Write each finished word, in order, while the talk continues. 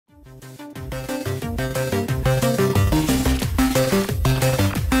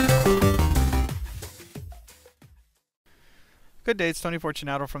Good day, it's Tony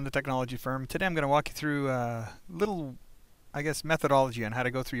Fortunato from the technology firm. Today I'm going to walk you through a little, methodology on how to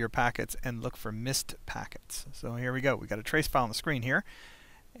go through your packets and look for missed packets. So here we go. We've got a trace file on the screen here,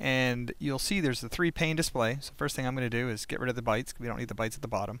 and you'll see there's the 3-pane display. So first thing I'm going to do is get rid of the bytes. We don't need the bytes at the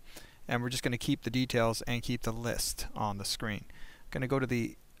bottom. And we're just going to keep the details and keep the list on the screen. I'm going to go to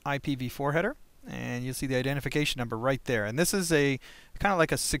the IPv4 header, and you'll see the identification number right there. And this is a kind of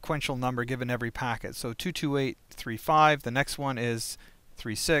like a sequential number given every packet. So 22835, the next one is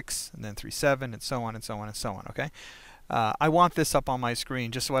 36, and then 37, and so on and so on and so on. Okay, I want this up on my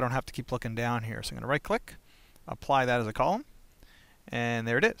screen just so I don't have to keep looking down here. So I'm going to right click, apply that as a column, and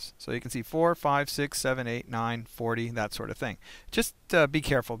there it is. So you can see 4, 5, 6, 7, 8, 9, 40, that sort of thing. Just be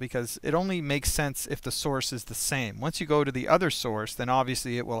careful, because it only makes sense if the source is the same. Once you go to the other source, then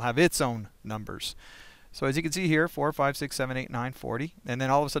obviously it will have its own numbers. So as you can see here, 4, 5, 6, 7, 8, 9, 40, and then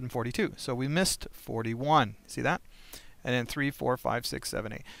all of a sudden 42. So we missed 41. See that? And then 3, 4, 5, 6,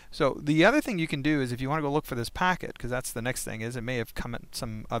 7, 8. So the other thing you can do is if you want to go look for this packet, because that's the next thing, is it may have come in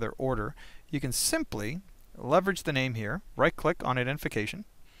some other order, you can simply leverage the name here, right click on identification.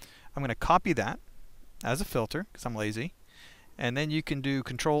 I'm going to copy that as a filter because I'm lazy, and then you can do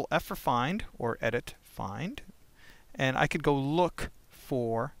Control F for find or edit find, and I could go look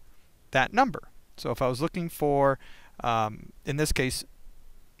for that number. So if I was looking for, in this case,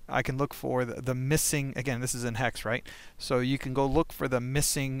 I can look for the missing, again this is in hex, right? So you can go look for the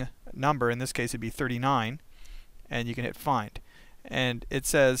missing number. In this case it'd be 39, and you can hit find, and it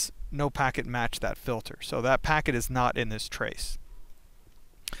says no packet match that filter. So that packet is not in this trace.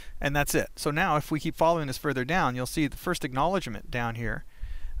 And that's it. So now if we keep following this further down, you'll see the first acknowledgement down here.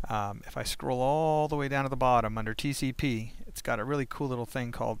 If I scroll all the way down to the bottom under TCP, it's got a really cool little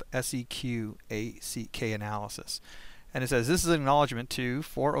thing called SEQ ACK analysis. And it says this is an acknowledgement to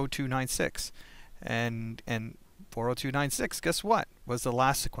 40296. And 40296, guess what? Was the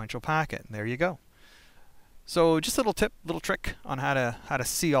last sequential packet. And there you go. So just a little tip, little trick on how to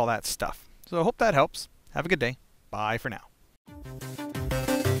see all that stuff. So I hope that helps. Have a good day. Bye for now.